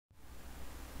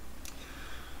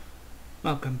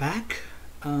Welcome back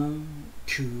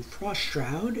to Frost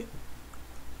Shroud.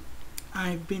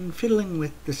 I've been fiddling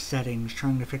with the settings,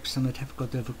 trying to fix some of the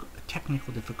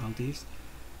technical difficulties.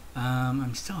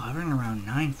 I'm still hovering around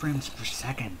 9 frames per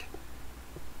second.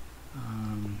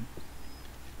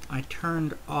 I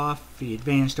turned off the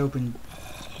advanced open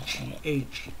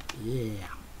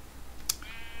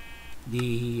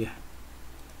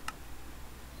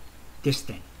this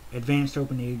thing, advanced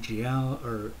open AGL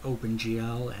or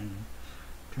OpenGL, and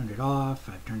turned it off.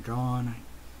 I've turned it on. I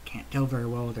can't tell very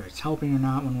well whether it's helping or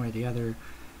not, one way or the other.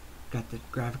 Got the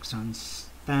graphics on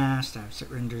fast. I've set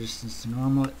render distance to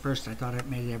normal. At first I thought it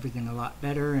made everything a lot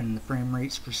better, and the frame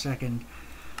rates per second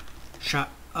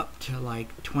shot up to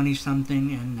like 20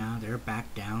 something, and now they're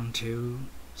back down to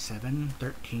 7,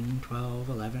 13, 12,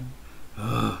 11.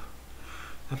 Ugh.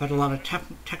 I've had a lot of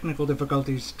technical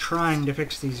difficulties trying to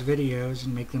fix these videos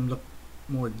and make them look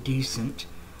more decent.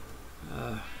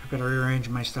 I've got to rearrange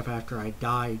my stuff after I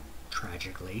died,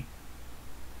 tragically.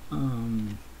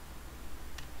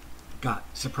 Got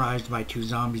surprised by 2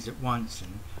 zombies at once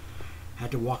and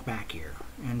had to walk back here.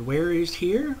 And where is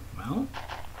here? Well,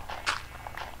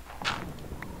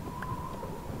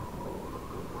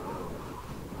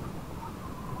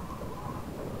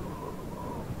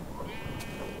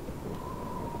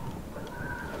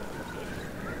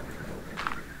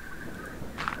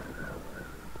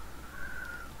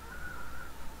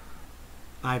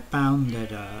 I found that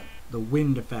the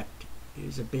wind effect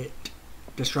is a bit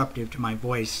disruptive to my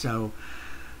voice, so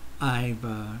I've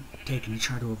taken a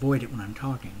try to avoid it when I'm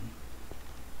talking.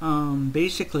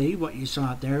 Basically, what you saw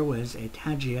out there was a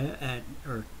Tagia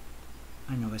or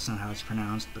I know that's not how it's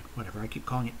pronounced, but whatever, I keep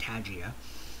calling it Tagia.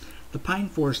 The pine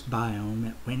forest biome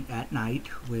that went at night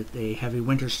with a heavy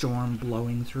winter storm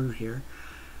blowing through here.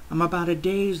 I'm about a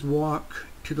day's walk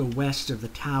to the west of the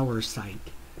tower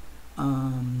site.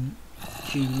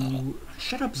 To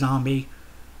shut up, zombie,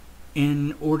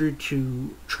 in order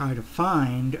to try to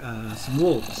find some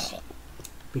wolves,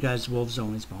 because wolves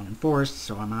only spawn in forests,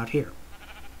 so I'm out here.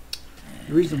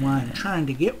 The reason why I'm trying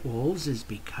to get wolves is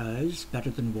because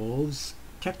Better Than Wolves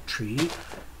Tech Tree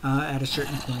at a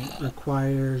certain point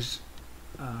requires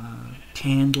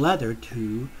tanned leather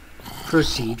to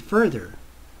proceed further.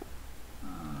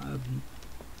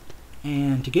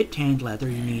 And to get tanned leather,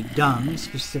 you need dung,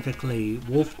 specifically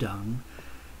wolf dung,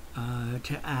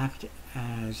 to act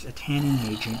as a tanning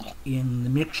agent in the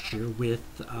mixture with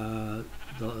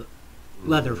the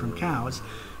leather from cows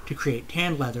to create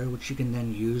tanned leather, which you can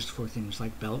then use for things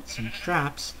like belts and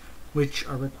straps, which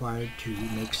are required to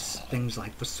make things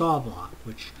like the saw block,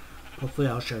 which hopefully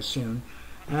I'll show soon.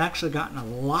 I've actually gotten a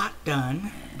lot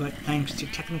done, but thanks to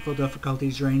technical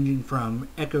difficulties ranging from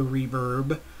echo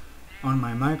reverb on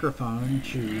my microphone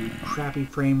to crappy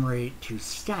frame rate to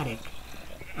static,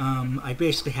 I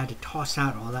basically had to toss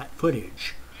out all that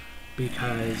footage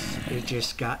because it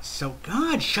just got so...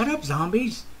 God, shut up,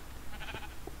 zombies!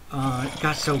 It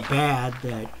got so bad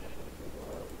that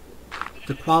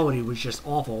the quality was just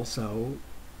awful, so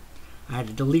I had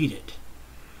to delete it.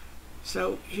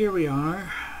 So here we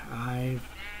are. I've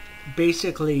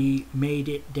basically made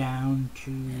it down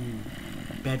to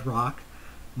bedrock,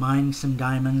 mined some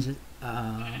diamonds,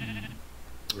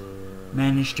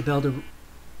 managed to build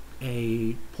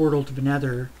a portal to the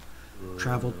nether,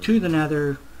 traveled to the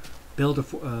nether, build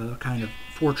a kind of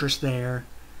fortress there,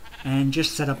 and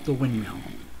just set up the windmill,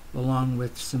 along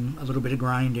with a little bit of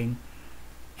grinding.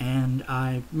 And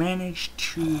I managed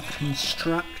to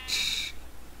construct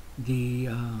the,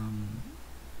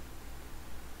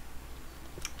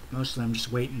 mostly I'm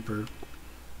just waiting for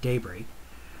daybreak.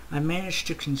 I managed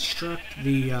to construct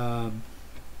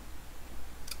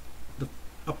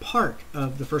a part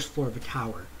of the first floor of a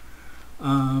tower.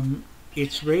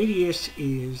 Its radius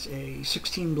is a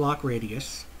 16 block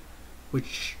radius,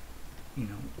 which, you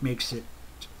know, makes it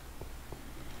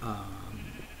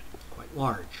quite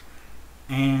large.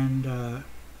 And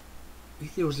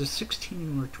it was a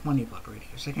 16 or 20 block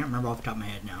radius. I can't remember off the top of my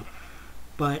head now.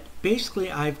 But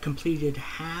basically I've completed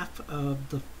half of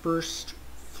the first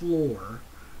floor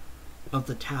of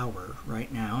the tower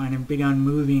right now, and I've begun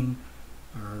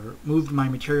moved my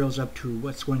materials up to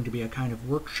what's going to be a kind of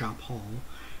workshop hall.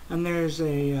 And there's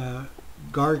a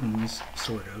gardens,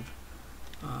 sort of,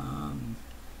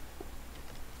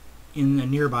 in a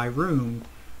nearby room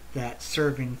that's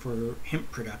serving for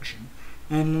hemp production.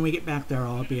 And when we get back there,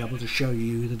 I'll be able to show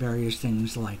you the various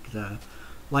things like the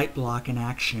light block in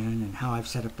action and how I've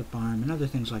set up the farm and other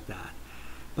things like that.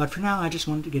 But for now, I just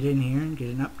wanted to get in here and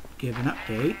give an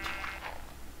update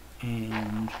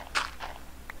and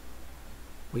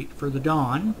wait for the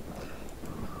dawn.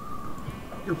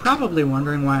 You're probably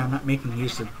wondering why I'm not making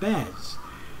use of beds.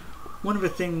 One of the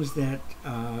things that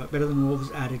Better Than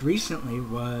Wolves added recently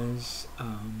was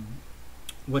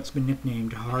what's been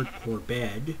nicknamed hardcore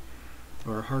bed,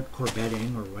 or hardcore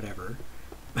bedding, or whatever.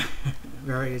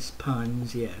 Various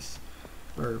puns, yes.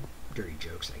 Or dirty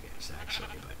jokes, I guess, actually,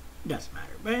 but it doesn't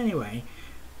matter. But anyway,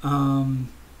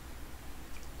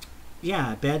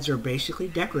 yeah, beds are basically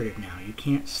decorative now. You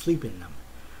can't sleep in them.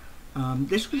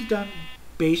 This was done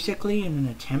basically in an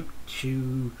attempt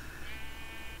to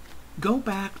go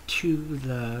back to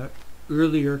the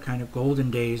earlier kind of golden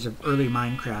days of early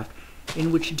Minecraft,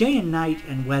 in which day and night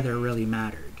and weather really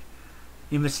mattered.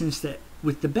 In the sense that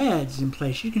with the beds in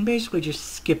place, you can basically just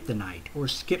skip the night or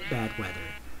skip bad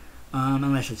weather,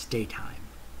 unless it's daytime.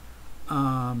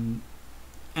 And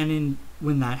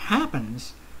when that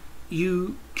happens,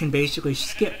 you can basically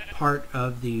skip part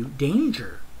of the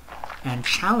danger and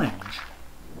challenge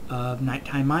of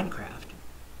nighttime Minecraft.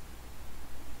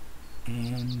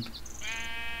 And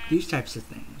these types of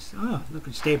things. Oh, look,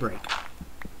 it's daybreak.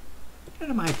 Get out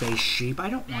of my face, sheep. I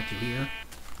don't want you here.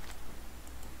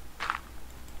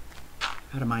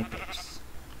 Out of my face.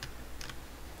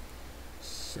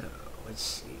 So, let's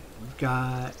see. We've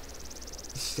got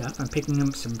stuff. I'm picking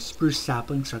up some spruce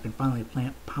saplings so I can finally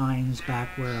plant pines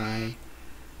back where I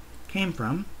came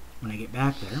from when I get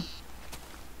back there.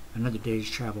 Another day's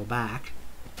travel back.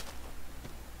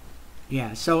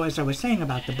 Yeah, so as I was saying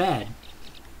about the bed,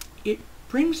 it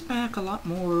brings back a lot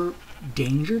more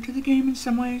danger to the game in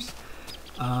some ways,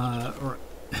 or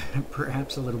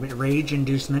perhaps a little bit of rage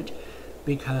inducement,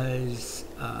 because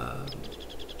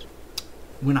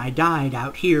when I died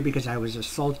out here because I was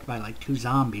assaulted by like 2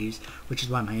 zombies, which is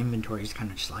why my inventory is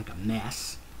kind of just like a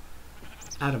mess,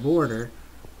 out of order,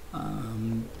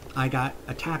 I got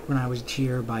attacked when I was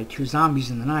here by 2 zombies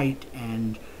in the night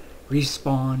and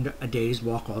respawned a day's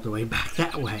walk all the way back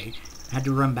that way. Had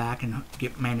to run back and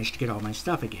manage to get all my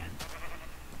stuff again.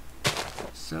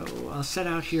 So I'll set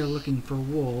out here looking for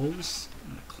wolves.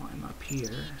 I'm gonna climb up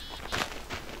here.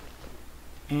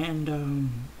 And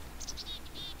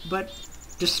but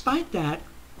despite that,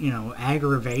 you know,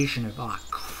 aggravation of oh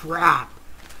crap,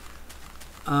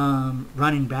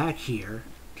 running back here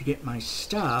to get my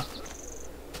stuff.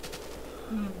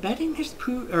 Betting has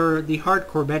proved, or the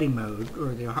hardcore betting mode,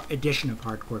 or the addition of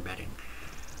hardcore betting,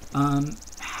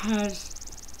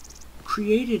 has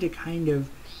created a kind of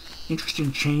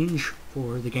interesting change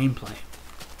for the gameplay.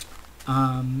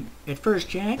 At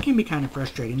first, yeah, it can be kind of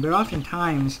frustrating, but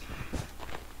oftentimes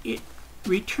it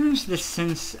returns this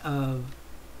sense of,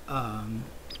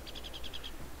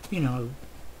 you know,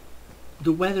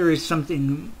 the weather is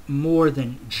something more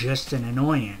than just an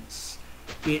annoyance.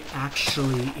 It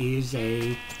actually is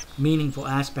a meaningful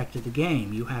aspect of the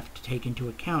game. You have to take into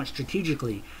account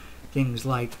strategically things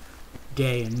like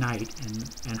day and night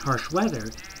and harsh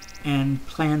weather, and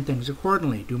plan things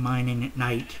accordingly. Do mining at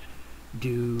night,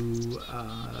 do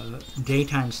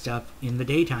daytime stuff in the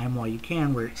daytime while you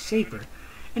can where it's safer.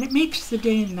 And it makes the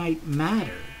day and night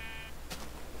matter,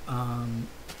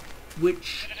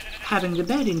 which having the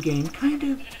bed in game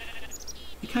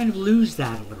you kind of lose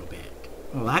that a little bit.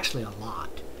 Well, actually a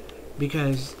lot,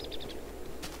 because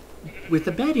with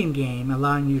the bed in game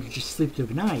allowing you to just sleep through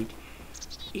the night,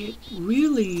 it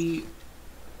really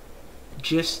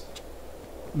just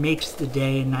makes the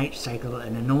day and night cycle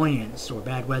an annoyance, or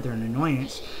bad weather an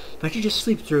annoyance, but you just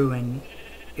sleep through and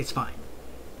it's fine.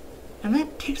 And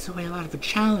that takes away a lot of the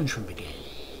challenge from the game,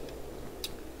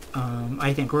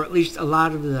 I think, or at least a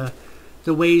lot of the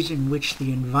ways in which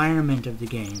the environment of the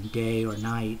game, day or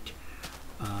night,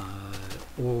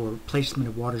 or placement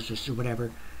of water sources or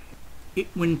whatever,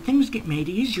 when things get made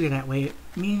easier that way, it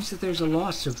means that there's a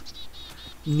loss of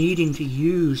needing to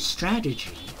use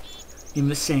strategy in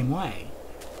the same way.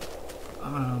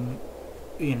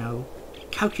 You know,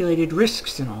 calculated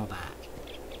risks and all that.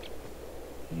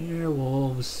 Here,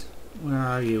 wolves, where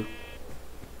are you?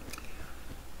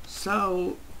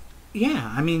 So,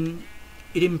 yeah, I mean,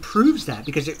 it improves that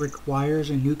because it requires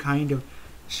a new kind of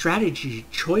strategy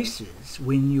choices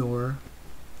when you're...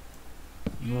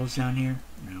 Any wolves down here?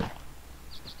 No.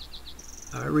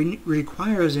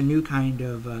 Requires a new kind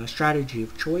of strategy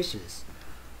of choices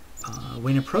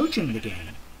when approaching the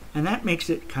game. And that makes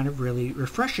it kind of really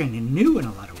refreshing and new in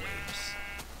a lot of ways.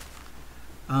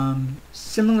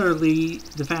 Similarly,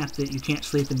 the fact that you can't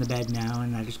sleep in the bed now,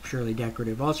 and that is purely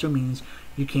decorative, also means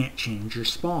you can't change your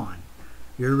spawn.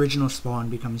 Your original spawn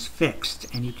becomes fixed,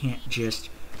 and you can't just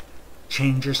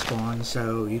change your spawn,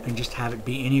 so you can just have it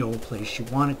be any old place you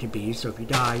want it to be, so if you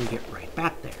die, you get right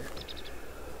back there.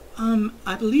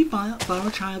 I believe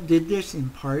Flower Child did this in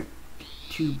part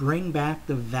to bring back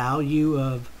the value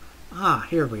of,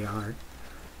 here we are,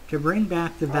 to bring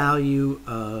back the value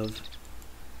of,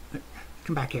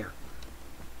 come back here,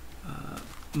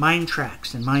 mine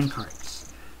tracks and mine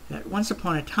carts. That once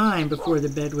upon a time, before the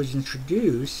bed was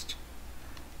introduced,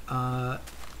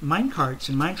 mine carts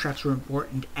and mine tracks were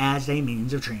important as a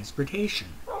means of transportation.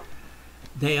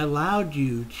 They allowed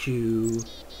you to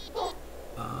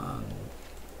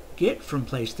get from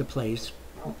place to place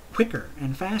quicker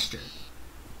and faster.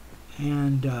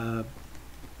 And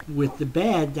with the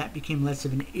bed, that became less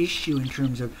of an issue in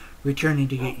terms of returning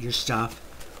to get your stuff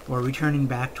or returning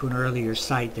back to an earlier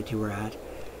site that you were at.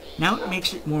 Now it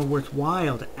makes it more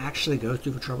worthwhile to actually go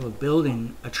through the trouble of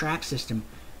building a track system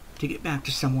to get back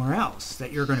to somewhere else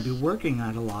that you're going to be working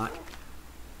at a lot,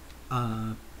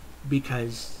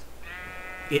 because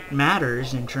it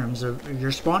matters in terms of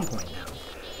your spawn point now.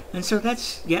 And so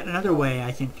that's yet another way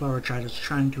I think Flower Child is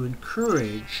trying to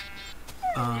encourage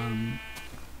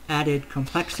added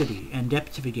complexity and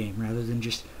depth to the game rather than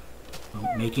just,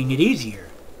 well, making it easier.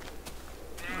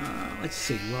 Let's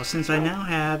see. Well, since I now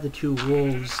have the 2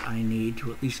 wolves I need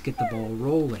to at least get the ball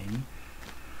rolling,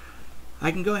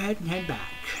 I can go ahead and head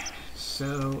back.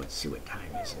 So, let's see, what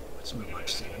time is it? What's my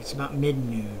watch say? It's about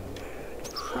mid-noon.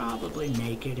 Probably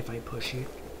make it if I push it.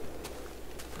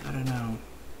 I don't know.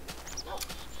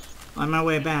 On my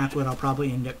way back, what I'll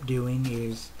probably end up doing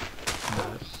is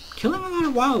killing a lot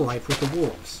of wildlife with the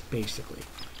wolves, basically,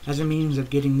 as a means of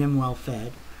getting them well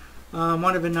fed.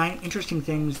 One of the interesting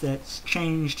things that's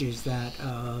changed is that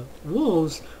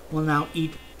wolves will now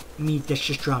eat meat that's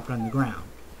just dropped on the ground.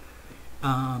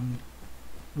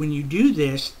 When you do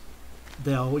this,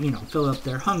 they'll, fill up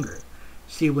their hunger.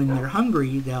 See, when they're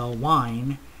hungry, they'll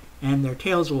whine, and their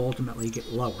tails will ultimately get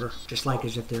lower, just like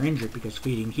as if they're injured, because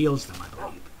feeding heals them, I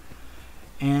believe.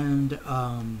 And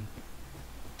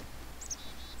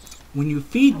when you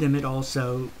feed them, it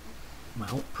also,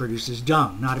 well, produces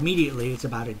dung. Not immediately, it's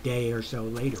about a day or so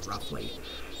later, roughly.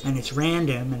 And it's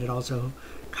random, and it also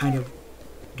kind of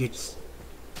gets,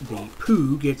 the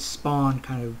poo gets spawned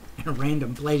kind of in a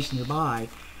random place nearby.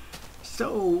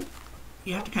 So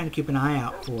you have to kind of keep an eye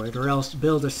out for it, or else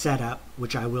build a setup,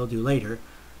 which I will do later,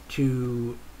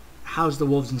 to house the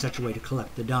wolves in such a way to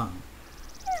collect the dung.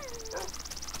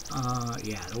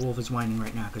 Yeah, the wolf is whining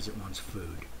right now because it wants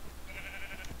food.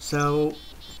 So,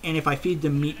 and if I feed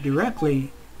them meat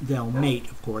directly, they'll mate,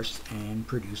 of course, and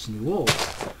produce new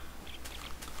wolves.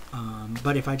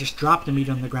 But if I just drop the meat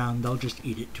on the ground, they'll just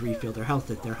eat it to refill their health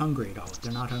if they're hungry at all. If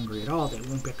they're not hungry at all, they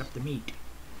won't pick up the meat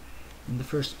in the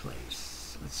first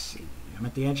place. Let's see. I'm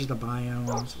at the edge of the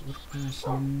biomes.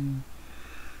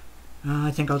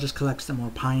 I think I'll just collect some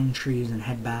more pine trees and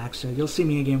head back. So you'll see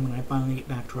me again when I finally get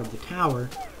back toward the tower.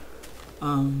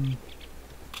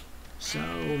 So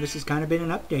this has kind of been an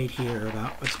update here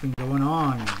about what's been going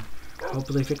on, and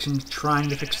hopefully trying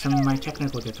to fix some of my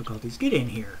technical difficulties. Get in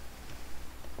here.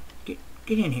 Get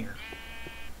in here.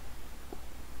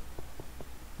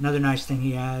 Another nice thing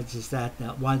he adds is that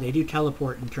while they do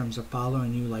teleport in terms of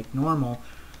following you like normal,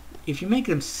 if you make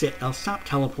them sit, they'll stop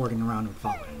teleporting around and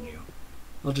following you.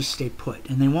 They'll just stay put,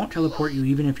 and they won't teleport you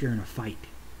even if you're in a fight.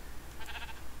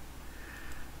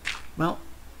 Well,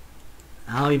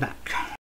 I'll be back.